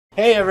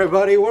Hey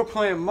everybody, we're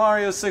playing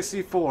Mario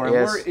 64 and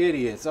Yes. we're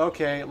idiots.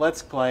 Okay,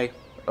 let's play.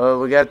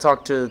 We gotta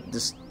talk to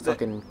this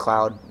fucking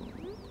cloud.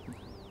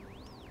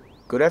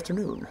 Good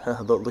afternoon,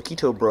 the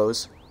Laquito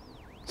Bros.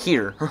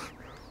 Here.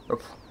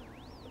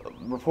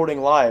 Reporting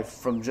live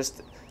from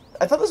just...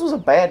 I thought this was a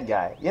bad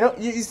guy. You know,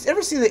 you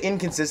ever see the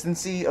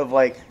inconsistency of,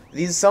 like,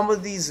 some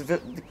of these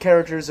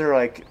characters are,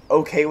 like,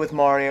 okay with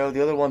Mario,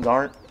 the other ones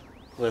aren't?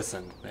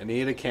 Listen, I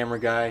needed a camera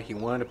guy. He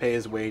wanted to pay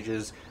his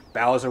wages.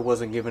 Bowser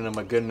wasn't giving him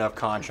a good enough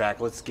contract.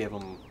 Let's give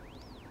him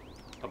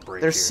a break.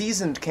 They're here.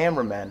 seasoned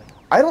cameramen.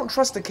 I don't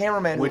trust the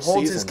cameraman who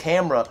holds his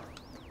camera.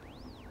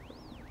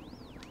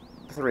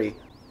 3.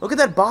 Look at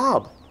that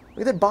bob.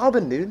 Look at that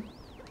bobbin, dude.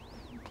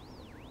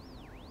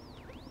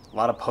 A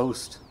lot of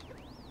post.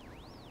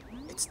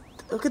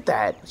 Look at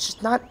that. It's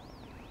just not...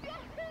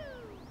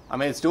 I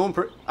mean,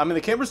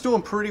 the camera's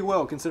doing pretty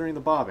well considering the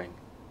bobbing.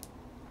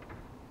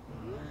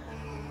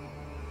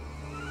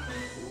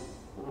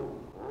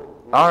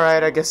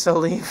 Alright, I guess I'll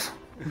leave.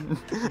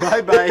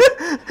 Bye-bye.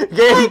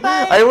 Game!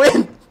 Bye-bye. I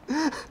win!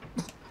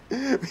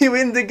 We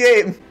win the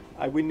game!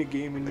 I win the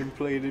game and then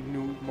play the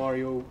new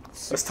Mario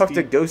 60. Let's talk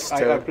to Ghost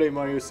Toad. I play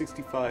Mario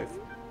 65.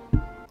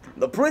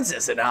 The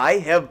princess and I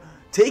have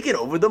taken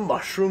over the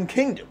Mushroom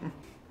Kingdom.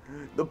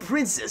 The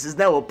princess is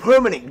now a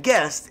permanent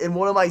guest in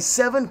one of my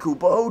 7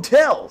 Koopa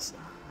hotels.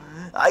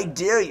 I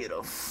dare you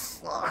to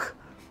fuck.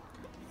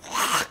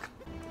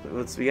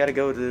 We gotta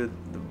go to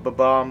the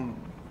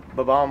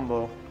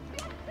Babombo.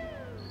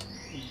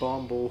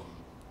 Bomble.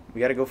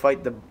 We gotta go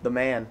fight the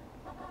man.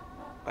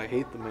 I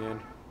hate the man.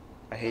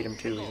 I hate him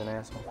too, he's an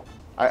asshole.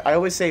 I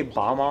always say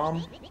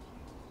Bomb,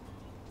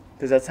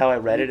 because that's how I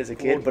read it as a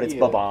kid, but it's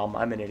Babom.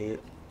 I'm an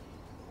idiot.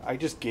 I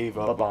just gave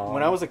up. Ba-bomb.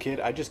 When I was a kid,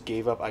 I just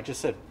gave up. I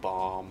just said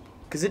bomb.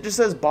 Because it just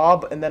says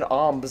Bob and then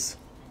Ombs.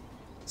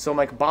 So I'm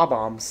like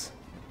Bob-Ombs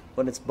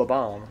when it's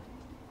Babom.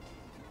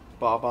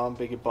 Bomb,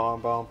 biggie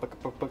bomb.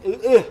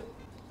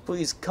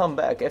 Please come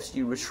back after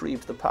you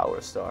retrieved the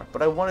Power Star.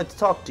 But I wanted to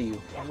talk to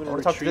you. I want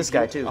to talk to this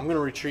guy too. I'm going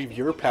to retrieve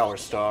your Power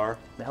Star.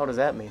 The hell does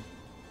that mean?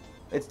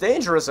 It's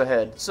dangerous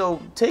ahead,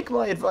 so take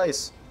my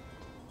advice.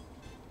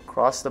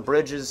 Cross the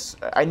bridges.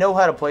 I know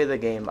how to play the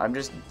game.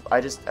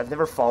 I've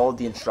never followed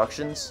the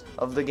instructions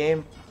of the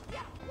game.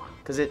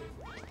 Because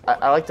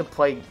I like to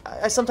play,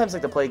 I sometimes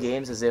like to play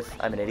games as if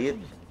I'm an idiot.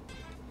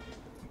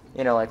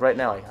 You know, like right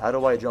now, like, how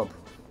do I jump?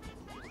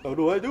 How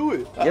do I do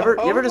it? You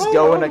ever just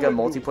go in like a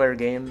multiplayer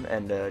game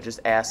and just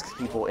ask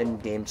people in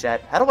game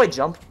chat, how do I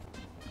jump?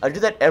 I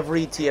do that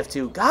every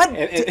TF2. God!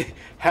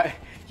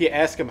 You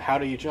ask them, how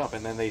do you jump?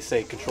 And then they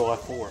say, Control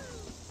F4.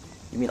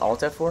 You mean Alt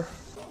F4?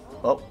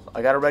 Oh,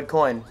 I got a red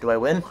coin. Do I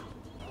win?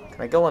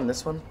 Can I go on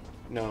this one?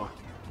 No.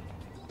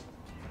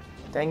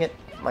 Dang it.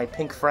 My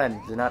pink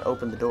friend did not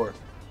open the door.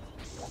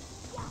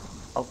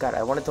 Oh god,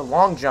 I wanted to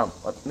long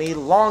jump. Let me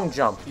long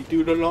jump. You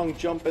do the long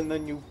jump and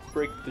then you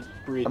break the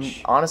bridge. I'm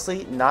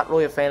honestly not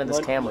really a fan of this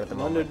camera at the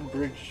moment. London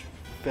Bridge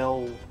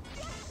fell.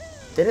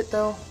 Did it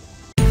though?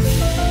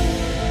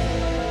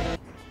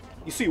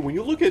 You see, when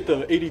you look at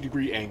the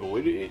 80-degree angle,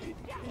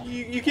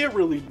 you can't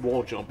really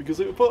wall jump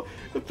because it...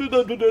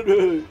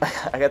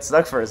 I got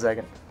stuck for a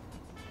second.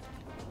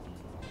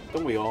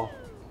 Don't we all?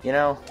 You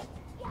know,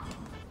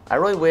 I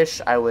really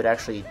wish I would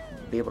actually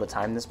be able to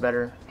time this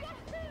better.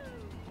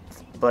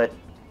 But...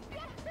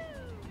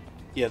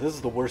 Yeah, this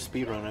is the worst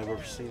speedrun I've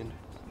ever seen.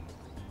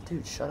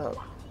 Dude, shut up.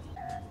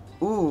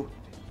 Ooh,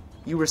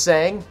 you were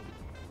saying?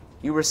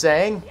 You were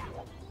saying?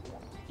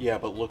 Yeah,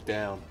 but look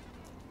down.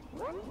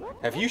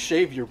 Have you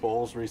shaved your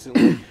balls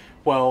recently?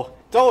 Well,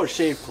 Dollar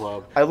Shave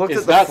Club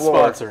is not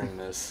sponsoring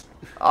this.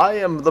 I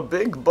am the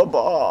big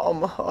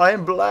Babom. I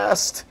am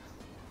blessed.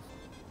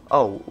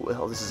 Oh,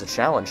 well, this is a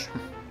challenge.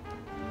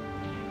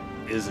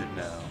 Is it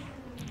now?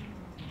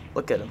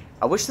 Look at him.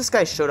 I wish this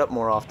guy showed up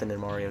more often in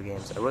Mario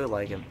games. I really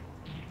like him.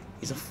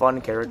 He's a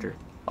fun character.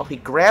 Oh, he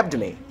grabbed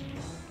me.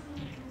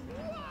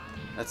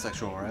 That's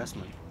sexual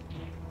harassment.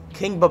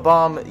 King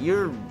Babom,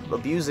 you're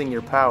abusing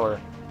your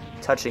power,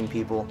 touching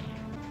people.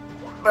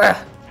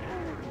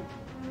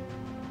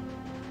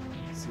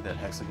 See that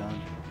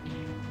hexagon?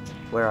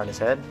 Where, on his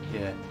head?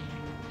 Yeah.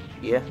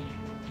 Yeah.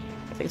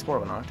 I think it's more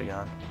of an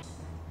octagon.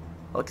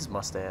 I like his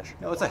mustache.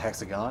 No, it's a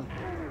hexagon.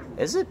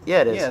 Is it?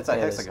 Yeah, it is. Yeah, it's a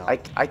hexagon.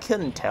 I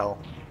couldn't tell.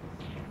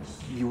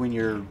 You and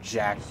your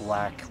Jack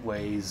Black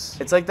ways.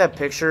 It's like that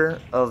picture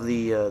of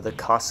the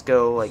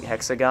Costco like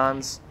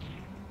hexagons,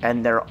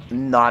 and they're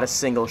not a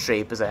single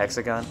shape as a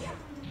hexagon.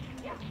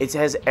 It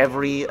has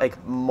every like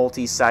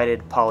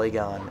multi-sided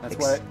polygon. That's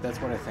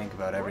what I think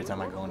about every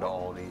time I go into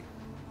Aldi.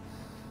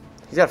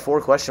 He's got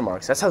 4 question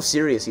marks. That's how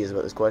serious he is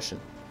about this question.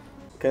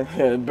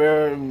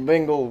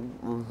 Bengal.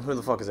 Who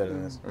the fuck is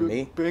editing this? Or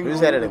me?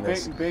 Who's editing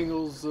this?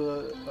 Bengals.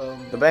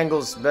 The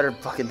Bengals better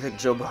fucking pick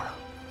Joe Burrow.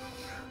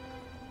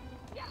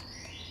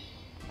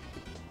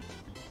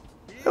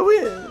 I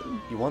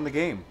win. You won the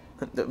game.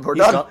 We're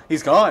done.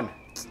 He's gone.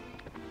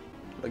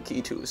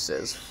 Laquito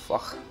says,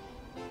 fuck.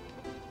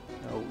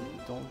 No,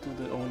 don't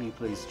do the Oni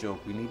Place joke.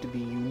 We need to be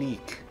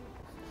unique.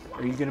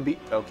 Are you gonna be...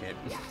 Okay.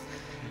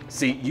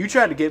 See, you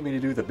tried to get me to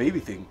do the baby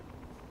thing.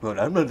 But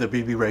I'm not the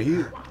baby right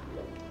here.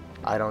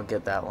 I don't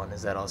get that one.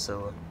 Is that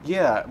also?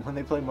 Yeah, when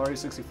they play Mario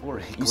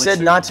 64. You said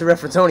not to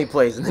reference Tony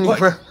plays, and then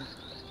you.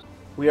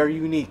 We are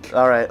unique.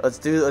 All right, let's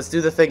do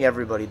the thing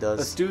everybody does.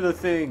 Let's do the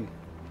thing.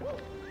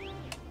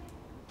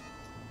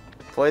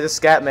 Play the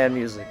Scatman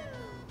music.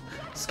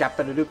 What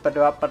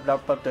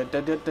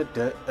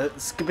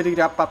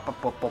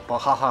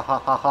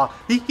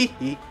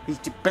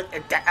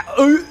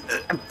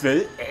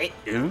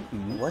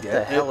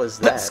the hell is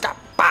that?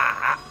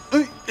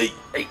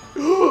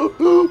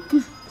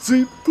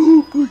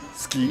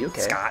 You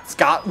okay?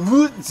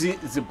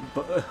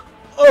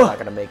 I'm not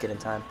gonna make it in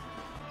time.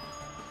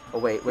 Oh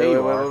wait. No,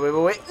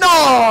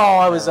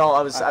 I was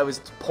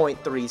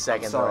 0.3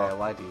 seconds. Sorry, I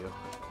lied to you.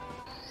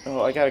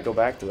 Oh, I gotta go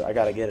back to it. I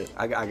gotta get it.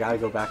 I gotta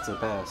go back to the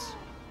past.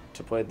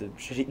 To play the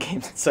shitty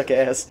games that suck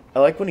ass. I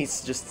like when he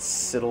just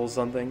siddles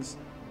on things.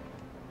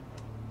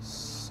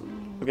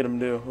 Look at him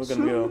do. Look at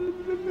him go.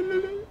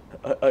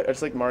 I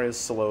just like Mario's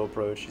slow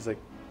approach. He's like...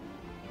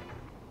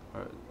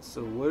 Alright,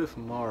 so what if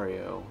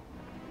Mario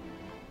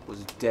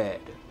was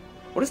dead?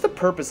 What is the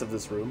purpose of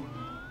this room?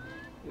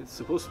 It's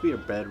supposed to be a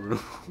bedroom.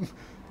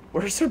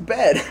 Where's her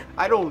bed?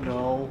 I don't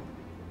know.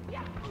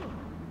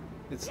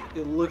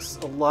 It looks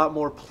a lot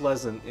more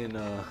pleasant in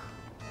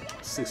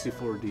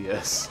 64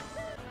 DS.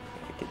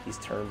 Get these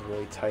turns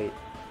really tight.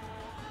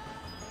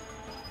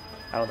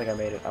 I don't think I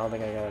made it. I don't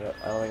think I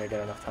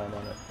got enough time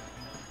on it.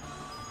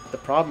 The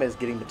problem is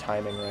getting the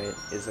timing right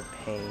is a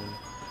pain.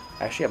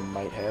 Actually, I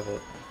might have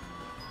it.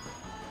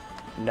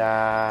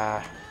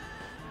 Nah.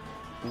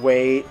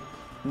 Wait.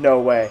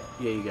 No way.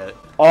 Yeah, you got it.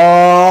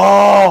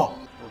 Oh!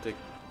 I'll take.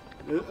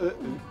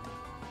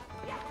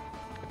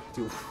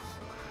 Dude,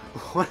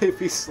 what if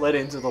he slid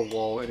into the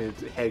wall and his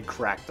head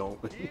cracked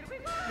open?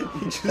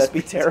 That'd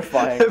be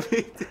terrifying.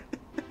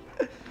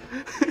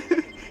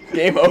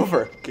 Game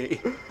over.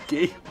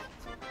 Game.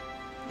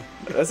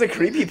 That's a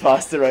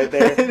creepypasta right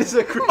there. It is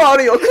a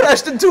Mario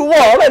crashed into a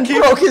wall and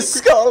broke his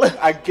skull.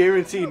 I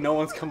guarantee no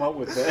one's come up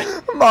with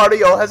that.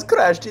 Mario has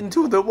crashed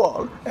into the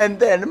wall, and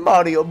then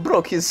Mario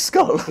broke his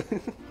skull.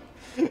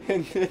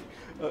 and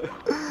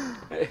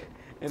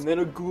then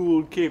a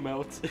ghoul came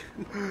out.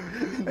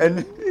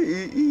 And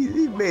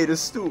he made a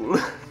stool.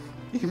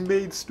 He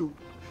made stool.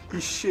 He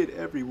shit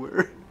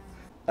everywhere.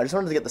 I just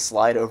wanted to get the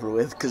slide over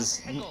with,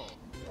 because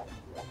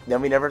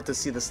then we never have to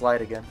see the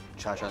slide again.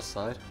 Cha-cha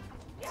slide?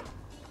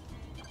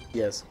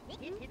 Yes.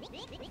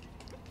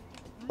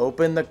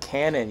 Open the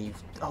cannon.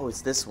 Oh,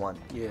 it's this one.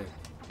 Yeah.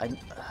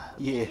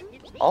 Yeah.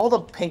 All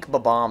the pink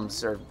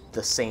bombs are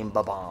the same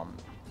bomb.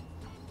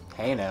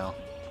 Hey now.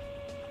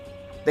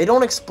 They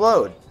don't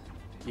explode.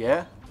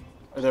 Yeah?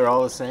 Are they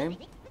all the same?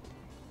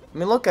 I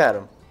mean, look at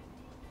them.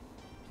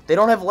 They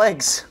don't have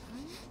legs.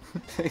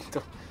 They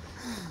don't.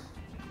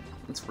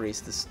 Let's race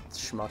this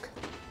schmuck.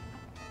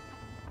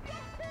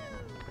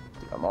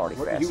 Dude, I'm already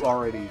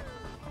faster.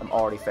 I'm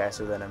already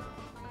faster than him.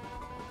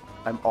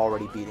 I'm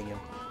already beating him.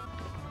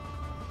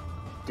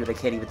 Dude, I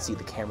can't even see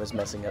the cameras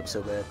messing up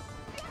so bad.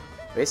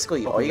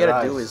 Basically, all you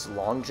gotta do is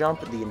long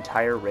jump the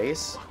entire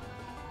race,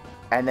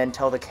 and then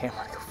tell the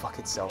camera to go fuck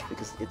itself,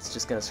 because it's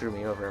just gonna screw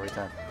me over every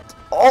time.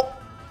 Oh!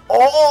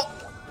 Oh!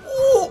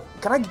 Oh!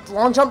 Can I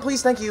long jump,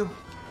 please? Thank you.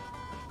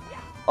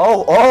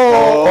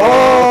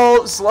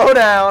 Oh! Slow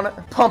down!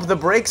 Pump the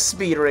brakes,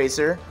 Speed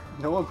Racer.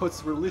 No one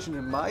puts religion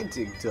in my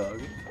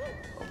dig-dug.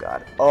 Oh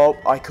god. Oh,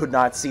 I could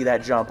not see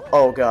that jump.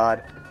 Oh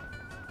god.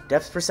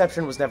 Depth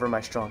perception was never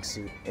my strong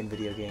suit in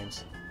video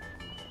games.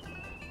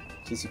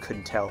 In case you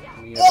couldn't tell.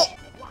 Oh!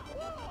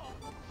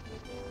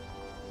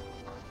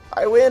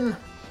 I win!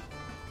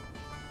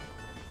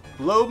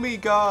 Blow me,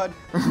 God!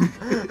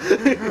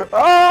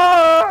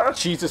 Ah!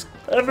 Jesus.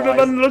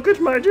 Everyone look at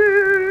my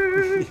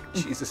dick!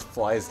 Jesus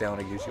flies down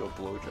and gives you a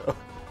blowjob.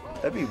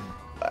 That'd be...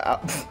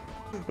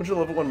 Don't you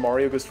love it when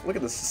Mario goes, look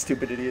at this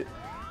stupid idiot.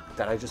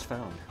 That I just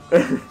found.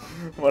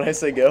 When I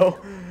say go,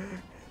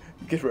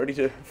 get ready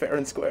to fair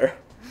and square.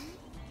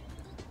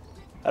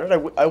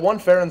 I won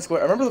fair and square.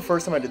 I remember the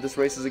first time I did this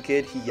race as a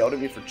kid, he yelled at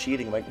me for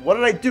cheating. I'm like, what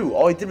did I do?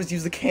 All I did was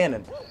use the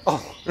cannon.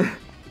 Oh.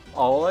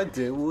 All I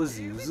did was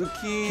use the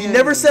cannon. He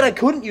never said I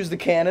couldn't use the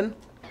cannon.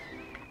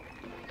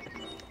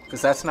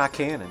 Because that's not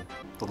canon.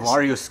 The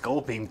Mario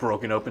skull being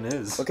broken open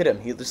is. Look at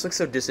him. He just looks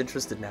so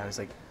disinterested now. He's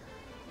like,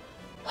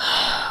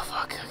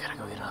 fuck, I gotta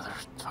go get another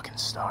fucking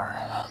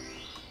star.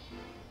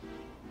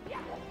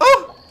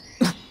 Oh!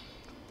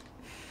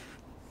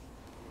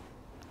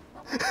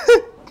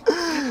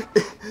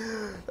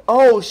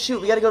 Oh,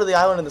 shoot, we gotta go to the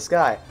island in the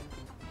sky.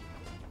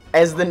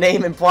 As the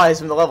name implies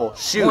from the level.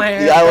 Shoot,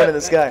 the island in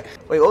the sky.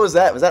 Wait, what was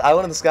that? Was that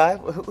Island in the Sky?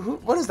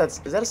 What is that?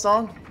 Is that a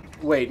song?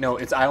 Wait, no,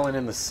 it's Island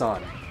in the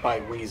Sun by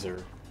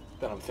Weezer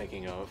that I'm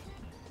thinking of.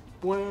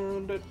 Oh,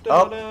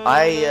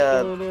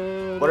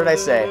 what did I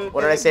say?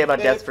 What did I say about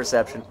depth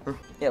perception?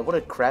 Yeah, what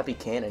a crappy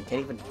cannon.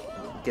 Can't even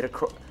get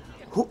across.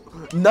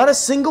 Not a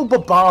single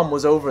bomb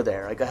was over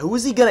there. Like, who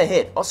is he gonna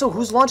hit? Also,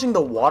 who's launching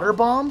the water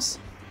bombs?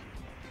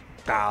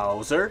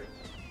 Bowser.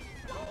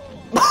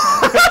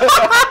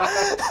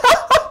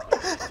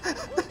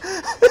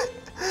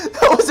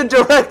 That was a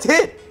direct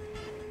hit.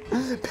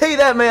 Pay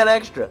that man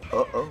extra.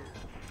 Uh-oh.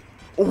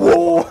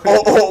 Whoa.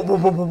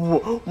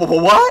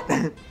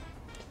 What?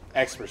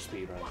 Expert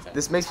speed right there.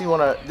 This makes me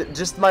want to...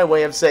 Just my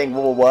way of saying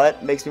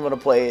what makes me want to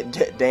play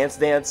Dance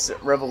Dance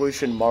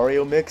Revolution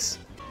Mario Mix.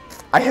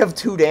 I have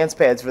 2 dance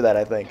pads for that,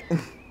 I think.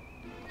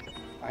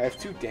 I have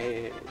 2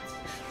 dads.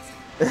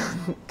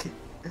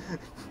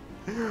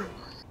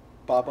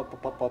 Oh,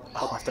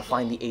 I have to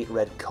find the 8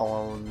 red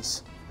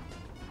cones.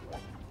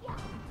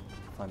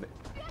 Find it.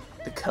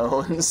 The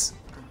cones.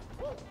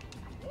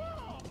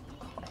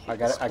 I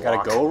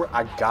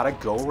gotta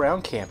go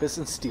around campus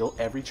and steal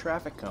every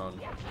traffic cone.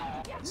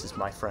 This is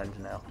my friend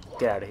now.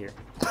 Get out of here.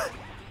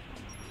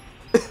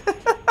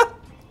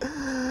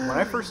 When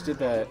I first did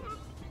that,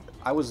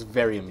 I was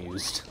very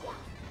amused.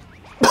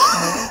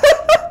 Yeah.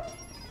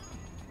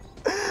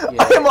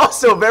 I am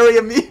also very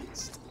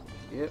amused.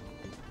 Yep.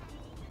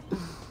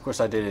 Of course,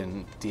 I did it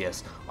in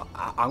DS.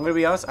 I'm gonna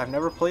be honest. I've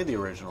never played the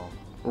original.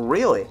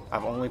 Really?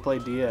 I've only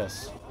played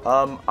DS.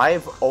 I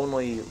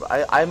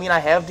mean, I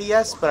have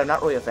DS, but I'm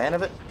not really a fan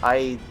of it.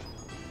 I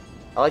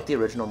like the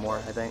original more,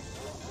 I think.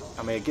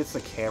 I mean, it gets the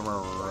camera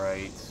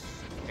right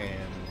and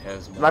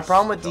has more My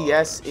problem with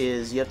stars. DS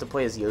is you have to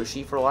play as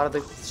Yoshi for a lot of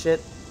the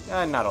shit.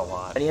 Not a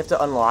lot. And you have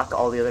to unlock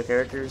all the other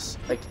characters.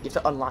 Like, you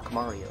have to unlock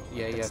Mario.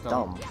 Yeah, It's yeah.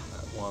 dumb.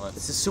 Well,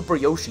 This is Super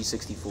Yoshi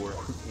 64.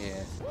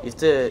 Yeah. You have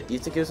to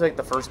go to like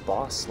the first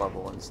boss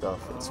level and stuff.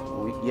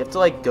 You have to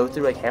like go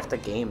through like half the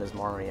game as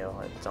Mario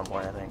at some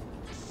point, I think.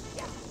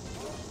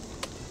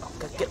 Oh,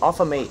 God, get off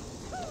of me!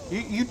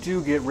 You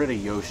do get rid of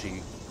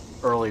Yoshi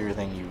earlier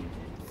than you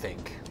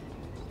think.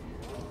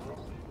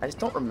 I just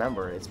don't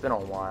remember. It's been a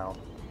while.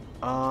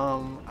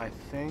 I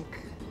think.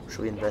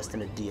 Should we invest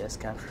in a DS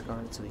capture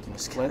card so we can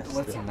just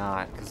Let's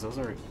not, because those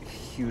are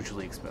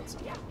hugely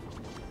expensive.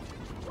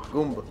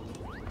 Goomba.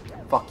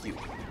 Fuck you.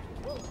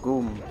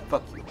 Goom.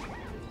 Fuck you.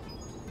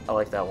 I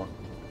like that one,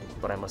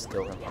 but I must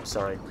kill him. I'm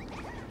sorry.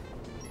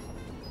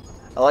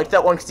 I like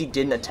that one because he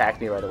didn't attack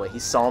me right away. He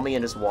saw me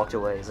and just walked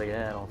away. He's like,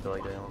 yeah, I don't feel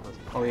like dealing with this.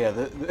 Oh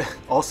yeah.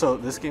 Also,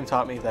 this game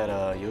taught me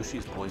that Yoshi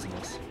is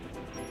poisonous.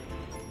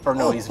 Or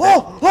no, he's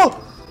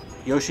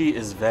Yoshi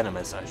is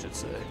venomous, I should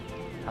say.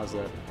 How's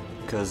that?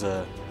 Because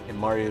in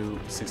Mario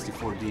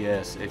 64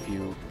 DS, if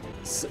you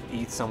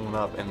eat someone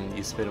up and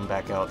you spit them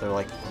back out, they're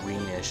like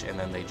greenish, and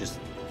then they just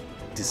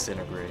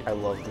disintegrate. I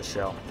love the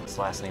shell. His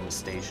last name is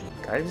Station.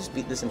 Can I just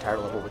beat this entire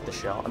level with the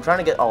shell? I'm trying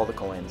to get all the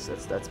coins.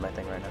 That's my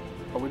thing right now.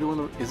 Are we doing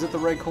the? Is it the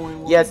red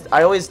coin one? Yes,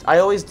 I always do I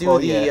always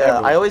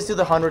do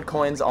the 100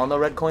 coins on the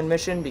red coin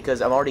mission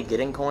because I'm already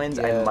getting coins.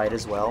 Yeah, I might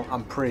as well.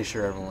 I'm pretty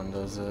sure everyone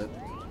does it.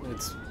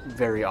 It's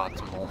very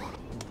optimal.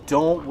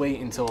 Don't wait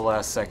until the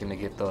last second to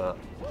get the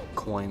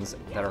coins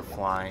that are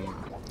flying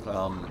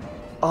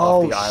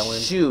off the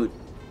island. Shoot!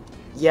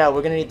 Yeah,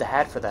 we're gonna need the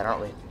hat for that,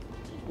 aren't we?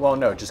 Well,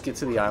 no, just get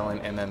to the island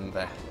and then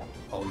the.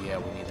 Oh yeah,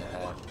 we need the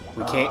hat.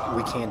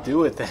 We can't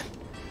do it then.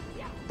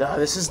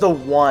 This is the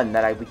one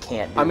that we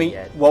can't do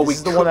yet. Well, this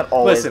is the one that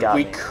always got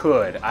me. we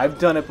could. I've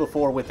done it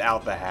before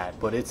without the hat,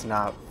 but it's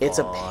not fun. It's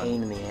a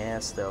pain in the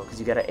ass though, because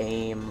you gotta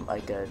aim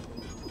like a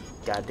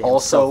goddamn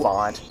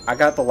savant. I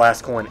got the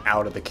last coin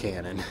out of the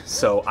cannon,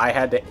 so I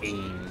had to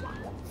aim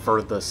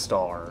for the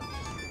star.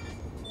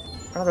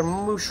 Another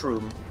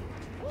mushroom.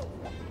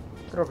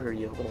 Get over here,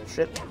 you little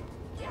shit.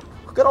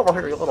 Get over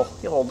here, you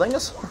little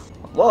dingus.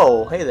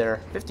 Whoa, hey there,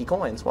 50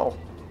 coins. Whoa.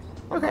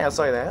 Okay, I'll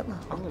say that.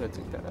 I'm gonna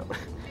take that out.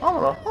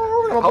 I'll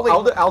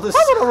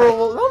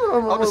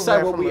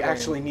decide what we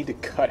actually need to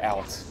cut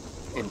out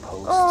in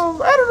post.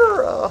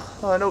 Editor,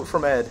 a note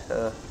from Ed.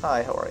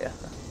 Hi, how are you?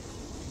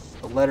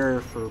 A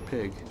letter for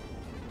Pig.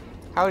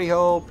 Howdy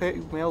ho,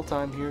 Pig. Mail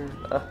time here.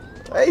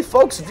 Hey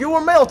folks,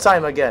 viewer mail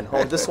time again.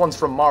 Oh, this one's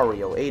from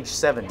Mario, age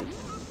 70.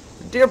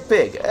 Dear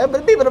Pig.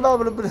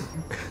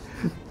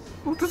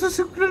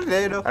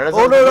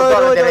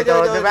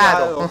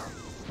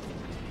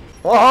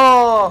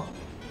 Oh,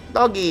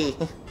 doggy.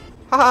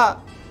 Haha,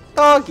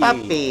 doggy.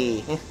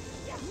 Puppy.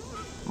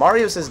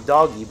 Mario says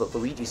doggy, but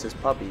Luigi says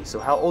puppy. So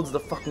how old's the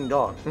fucking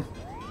dog?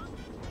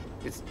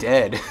 It's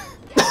dead.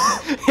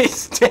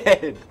 It's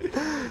dead.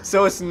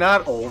 So it's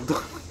not old.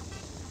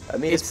 I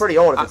mean, it's pretty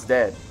old if it's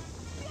dead.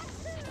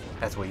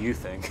 That's what you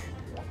think.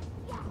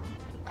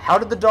 How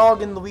did the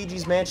dog in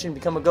Luigi's Mansion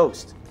become a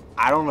ghost?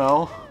 I don't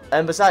know.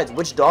 And besides,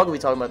 which dog are we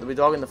talking about? The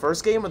dog in the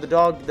first game or the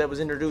dog that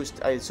was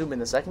introduced, I assume, in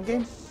the second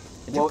game?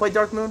 Did you play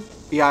Dark Moon?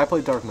 Yeah, I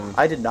played Dark Moon.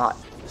 I did not.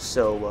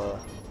 So,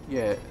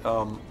 yeah,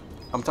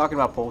 I'm talking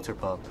about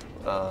Polterpup.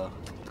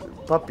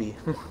 Puppy.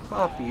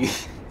 Puppy.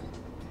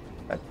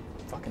 That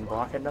fucking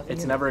block had nothing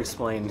It's in never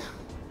explained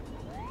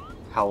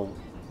how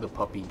the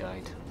puppy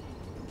died.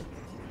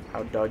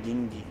 How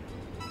doggingy.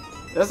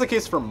 That's the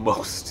case for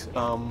most,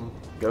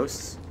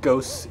 ghosts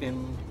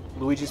in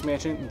Luigi's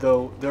Mansion,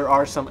 though there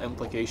are some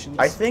implications.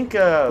 I think,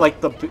 like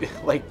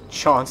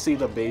Chauncey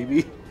the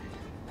baby.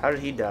 How did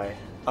he die?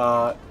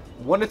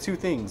 One of two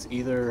things.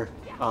 Either,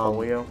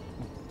 Polio?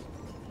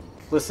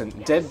 Listen,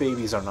 dead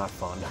babies are not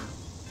fun.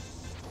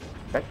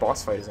 That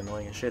boss fight is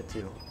annoying as shit,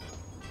 too.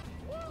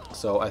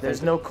 So I think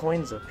there's no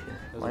coins up here.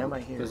 Why am I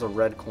here? There's a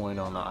red coin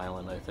on the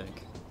island, I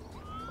think.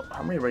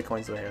 How many red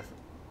coins do I have?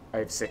 I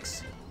have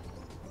 6.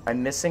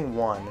 I'm missing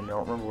 1 and I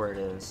don't remember where it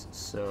is.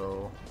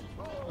 So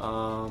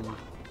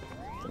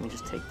let me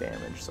just take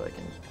damage so I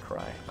can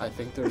cry. I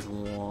think there's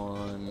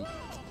 1.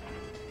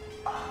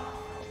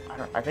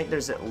 I think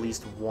there's at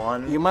least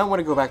 1. You might want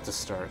to go back to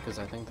start because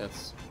I think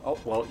that's. Oh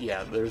well,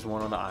 yeah. There's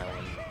 1 on the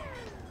island.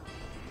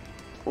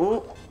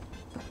 Ooh.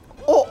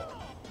 Oh.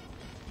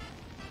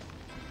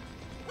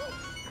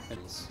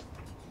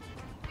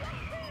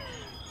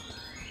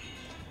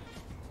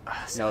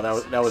 No,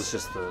 that was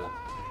just the.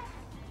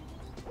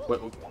 Wait,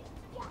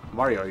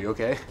 Mario, are you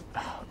okay?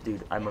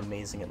 Dude, I'm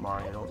amazing at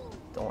Mario.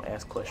 Don't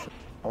ask questions.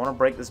 I want to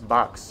break this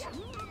box.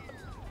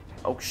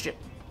 Oh shit,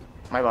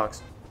 my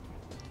box.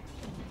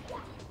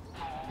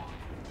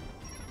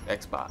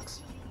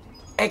 Xbox.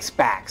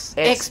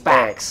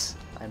 Xbox.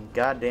 I'm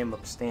goddamn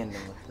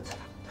upstanding with this.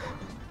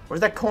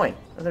 Where's that coin?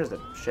 Oh, there's the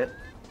shit.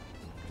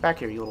 Back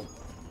here, you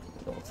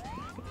little.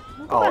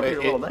 Oh,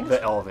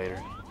 the elevator.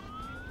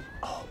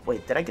 Oh,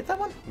 wait, did I get that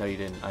one? No, you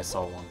didn't. I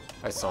saw one.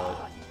 I saw it.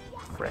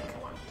 Frick.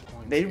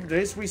 They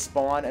just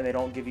respawn and they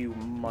don't give you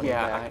money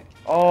back.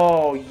 Yeah,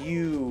 Oh,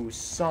 you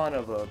son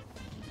of a...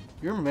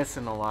 You're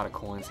missing a lot of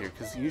coins here,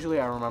 because usually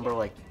I remember,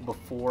 like,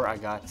 before I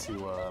got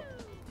to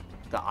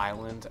the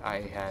island, I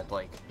had,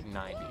 like,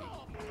 90.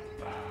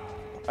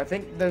 I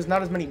think there's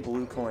not as many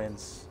blue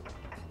coins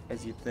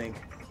as you'd think.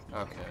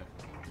 Okay.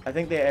 I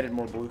think they added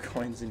more blue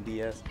coins in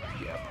DS.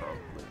 Yeah,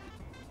 probably.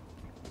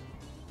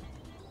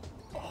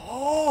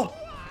 Oh!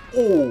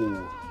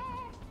 Oh!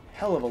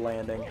 Hell of a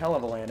landing, hell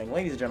of a landing.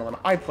 Ladies and gentlemen,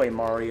 I play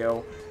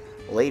Mario.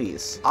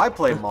 Ladies. I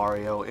play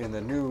Mario in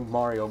the new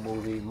Mario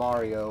movie,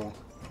 Mario,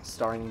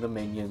 starring the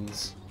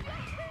Minions,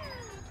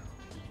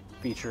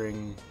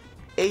 featuring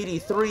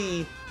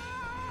 83.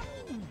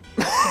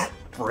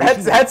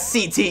 That's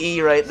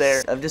CTE right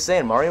there. I'm just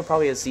saying, Mario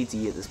probably has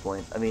CTE at this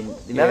point. I mean,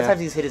 the amount of times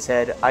he's hit his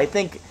head, I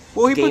think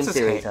game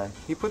theory time.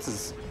 He puts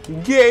his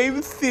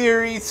game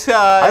theory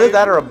time. Either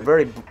that or a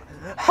very...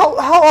 How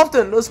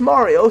often does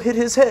Mario hit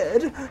his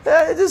head?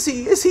 Is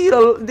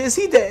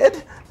he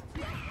dead?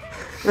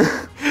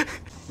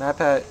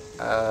 MatPat,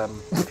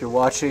 if you're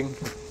watching,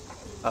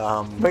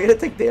 am I gonna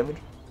take damage?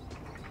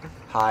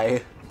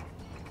 Hi.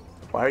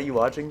 Why are you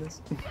watching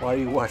this? Why are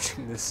you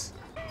watching this?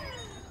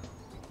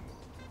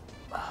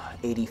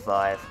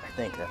 85. I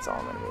think that's all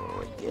I'm gonna be able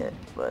to get,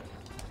 but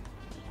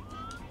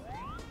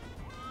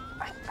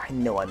I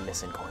know I'm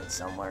missing coins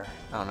somewhere.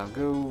 I don't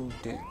know.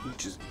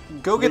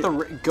 Go get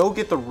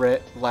the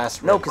red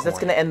last. No, because that's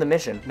gonna end the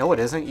mission. No, it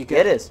isn't. You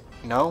get. Yeah, it is.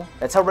 No.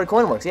 That's how red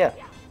coin works. Yeah.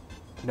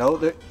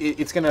 No,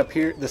 it's gonna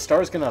appear. The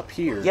star's gonna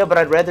appear. Yeah, but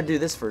I'd rather do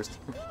this first,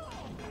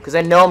 because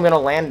I know I'm gonna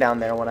land down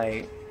there when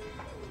I.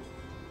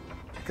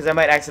 Because I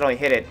might accidentally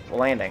hit it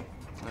landing.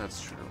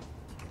 That's true.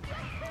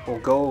 Well,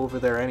 go over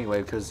there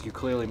anyway, because you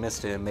clearly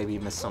missed it, and maybe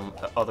you missed some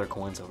other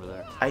coins over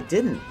there. I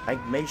didn't. I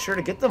made sure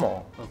to get them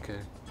all. Okay.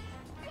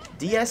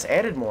 DS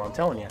added more, I'm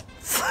telling you.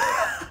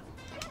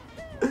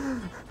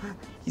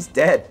 He's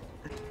dead.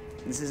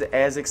 This is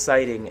as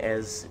exciting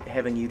as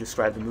having you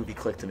describe the movie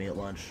Click to me at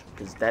lunch,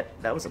 because that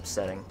was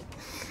upsetting.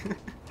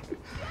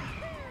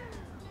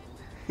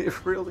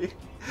 It really?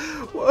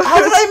 What? How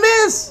did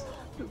I miss?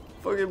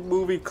 Fucking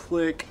movie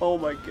Click. Oh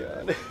my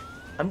god.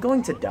 I'm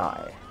going to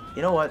die.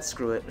 You know what?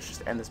 Screw it. Let's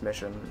just end this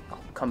mission. I'll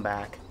come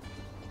back.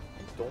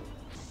 Don't.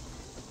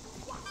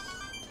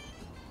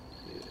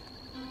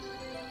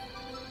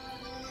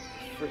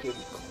 Freaking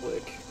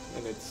Click,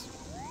 and it's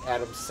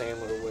Adam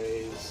Sandler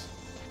ways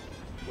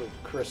with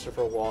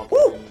Christopher Walken.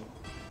 Woo! And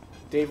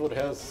David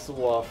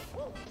Hasselhoff.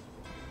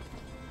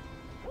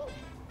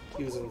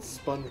 He was in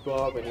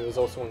SpongeBob, and he was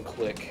also in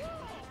Click.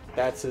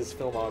 That's his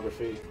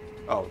filmography.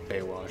 Oh,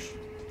 Baywatch.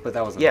 But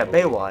that was yeah,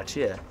 Baywatch.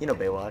 Yeah, you know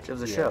Baywatch. It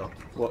was a show.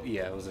 Well,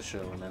 yeah, it was a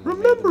show, and then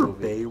remember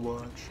they made the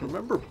movie. Baywatch?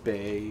 Remember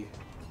Bay?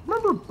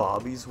 Remember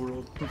Bobby's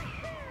World?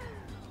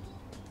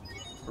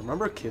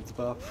 Remember Kids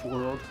Bop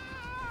World?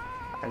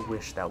 I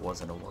wish that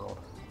wasn't a world.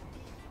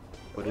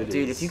 But it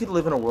Dude, is. if you could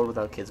live in a world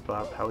without Kids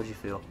Bop, how would you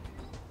feel?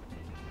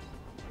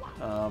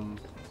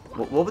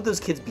 What would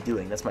those kids be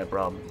doing? That's my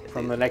problem.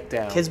 From the neck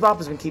down. Kids Bop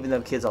has been keeping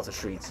them kids off the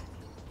streets.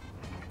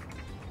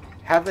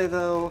 Have they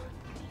though?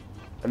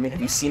 I mean,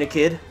 have you seen a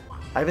kid?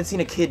 I haven't seen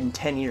a kid in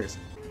 10 years.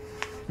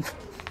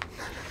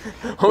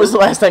 When was the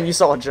last time you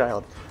saw a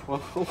child? Well,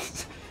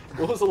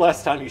 what was the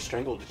last time you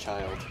strangled a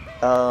child?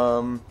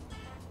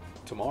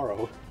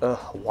 Tomorrow.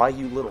 Why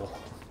you little?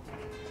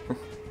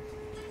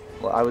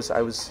 Well, I was, I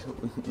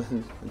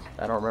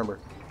don't remember.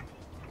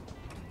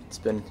 It's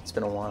been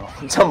a while.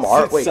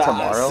 Tomorrow? Wait,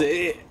 tomorrow?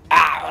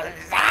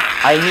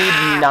 I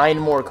need 9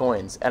 more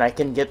coins, and I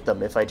can get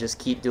them if I just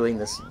keep doing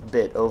this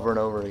bit over and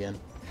over again.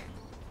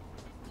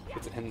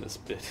 Let's end this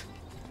bit.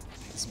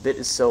 This bit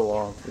is so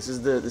long. This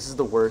is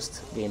the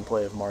worst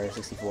gameplay of Mario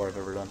 64 I've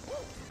ever done.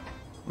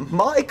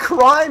 My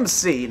crime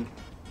scene.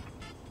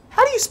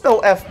 How do you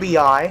spell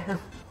FBI?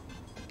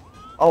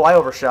 Oh, I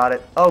overshot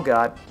it. Oh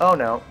god. Oh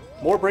no.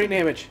 More brain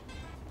damage.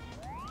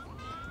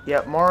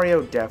 Yeah,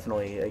 Mario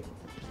definitely. Like,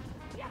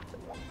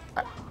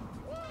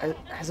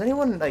 Has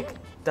anyone like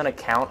done a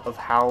count of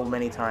how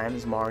many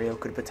times Mario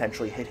could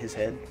potentially hit his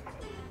head?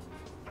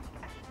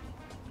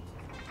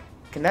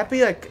 Can that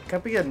be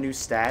a new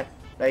stat?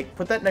 Like,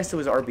 put that next to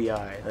his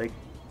RBI. Like,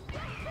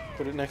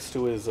 put it next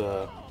to his.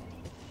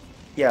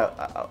 Yeah.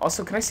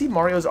 Also, can I see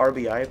Mario's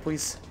RBI,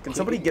 please? Can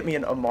somebody get me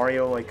a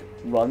Mario like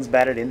runs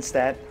batted in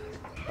stat?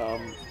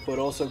 But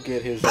also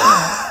get his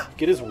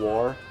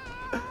WAR.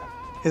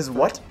 His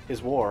what?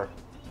 His WAR.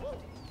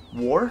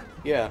 War?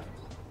 Yeah.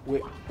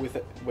 Wait,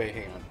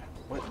 hang on.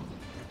 What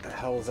the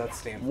hell does that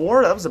stand for?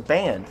 War? That was a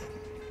band.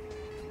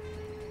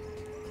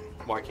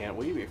 Why can't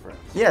we be friends?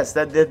 Yes,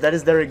 that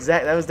is their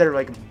that was their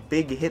like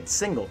big hit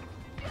single.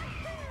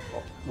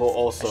 Well,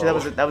 also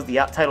actually, that was the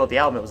title of the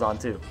album it was on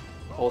too.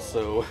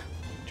 Also,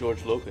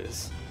 George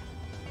Lopez.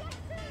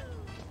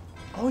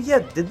 Oh yeah,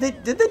 did they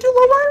do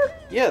Lowrider?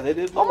 Yeah, they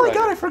did. Oh my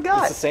god, I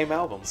forgot. It's the same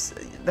album.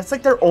 That's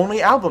like their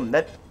only album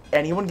that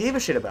anyone gave a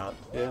shit about.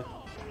 Yeah.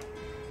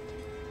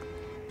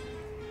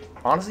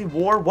 Honestly,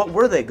 War. What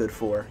were they good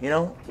for? You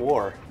know.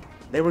 War.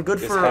 They were good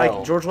for hell.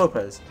 like George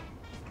Lopez.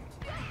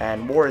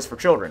 And War is for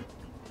children,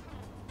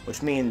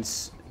 which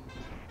means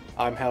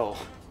I'm hell.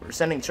 We're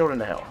sending children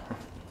to hell.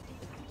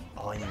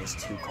 All I need is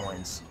 2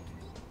 coins.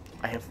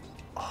 I have.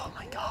 Oh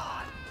my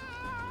god.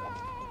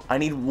 I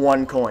need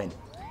 1 coin.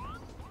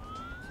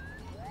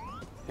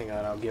 Hang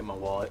on, I'll get my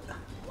wallet.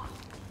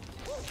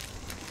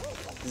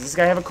 Does this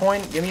guy have a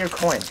coin? Give me your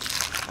coin.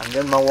 I'm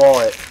getting my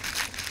wallet.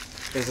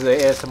 This is the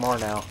ASMR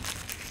now.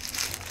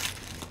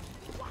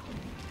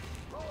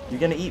 You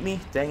gonna eat me?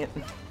 Dang it.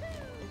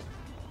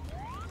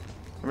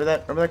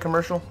 Remember that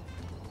commercial?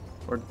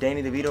 Where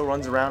Danny DeVito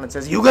runs around and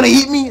says, "You gonna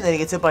eat me?" And then he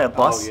gets hit by a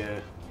bus? Oh, yeah.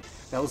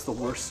 That was the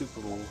worst Super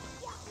Bowl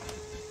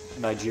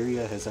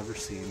Nigeria has ever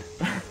seen.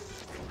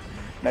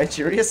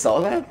 Nigeria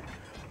saw that?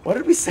 Why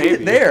did we say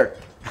it there?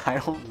 I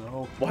don't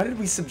know. Why did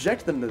we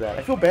subject them to that?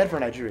 I feel bad for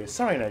Nigeria.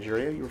 Sorry,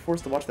 Nigeria. You were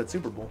forced to watch that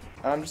Super Bowl.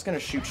 I'm just gonna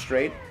shoot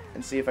straight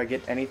and see if I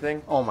get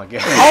anything. Oh my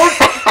god.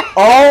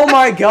 Oh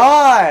my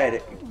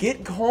god!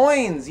 Get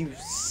coins, you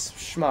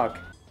schmuck.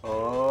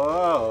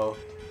 Oh.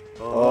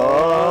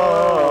 Oh.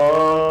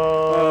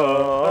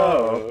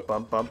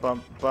 Bum bum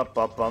bum bum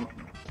bum bum.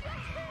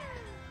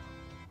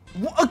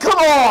 Come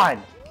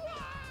on!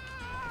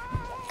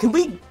 Can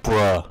we?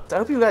 Bruh. I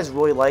hope you guys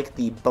really like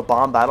the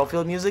Bomb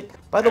Battlefield music.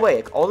 By the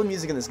way, all the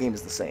music in this game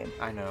is the same.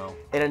 I know.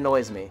 It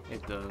annoys me.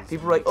 It does.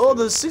 People are like, "Oh,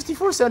 the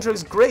 64 soundtrack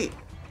is great."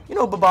 You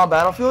know Bomb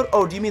Battlefield?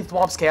 Oh, do you mean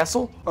Thwomp's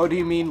Castle? Oh, do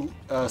you mean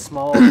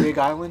Small Big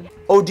Island?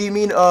 Oh, do you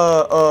mean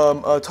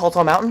Tall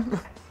Tall Mountain?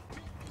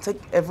 It's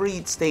like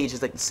every stage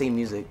is like the same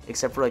music,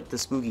 except for like the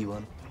spooky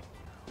one.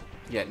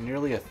 Yeah,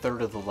 nearly a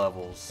third of the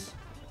levels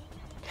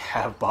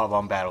have Bob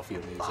on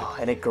Battlefield music. Oh,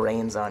 and it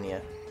grains on you.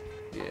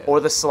 Yeah. Or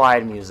the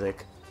slide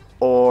music.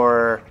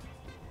 Or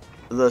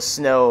the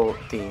snow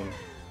theme.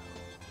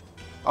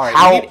 Alright,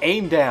 How- we need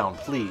aim down,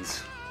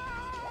 please.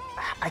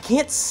 I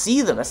can't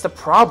see them, that's the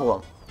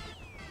problem.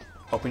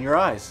 Open your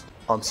eyes.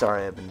 Oh, I'm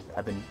sorry, I've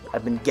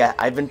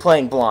been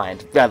playing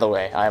blind, by the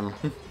way. I'm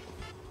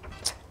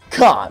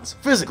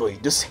physically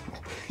disabled.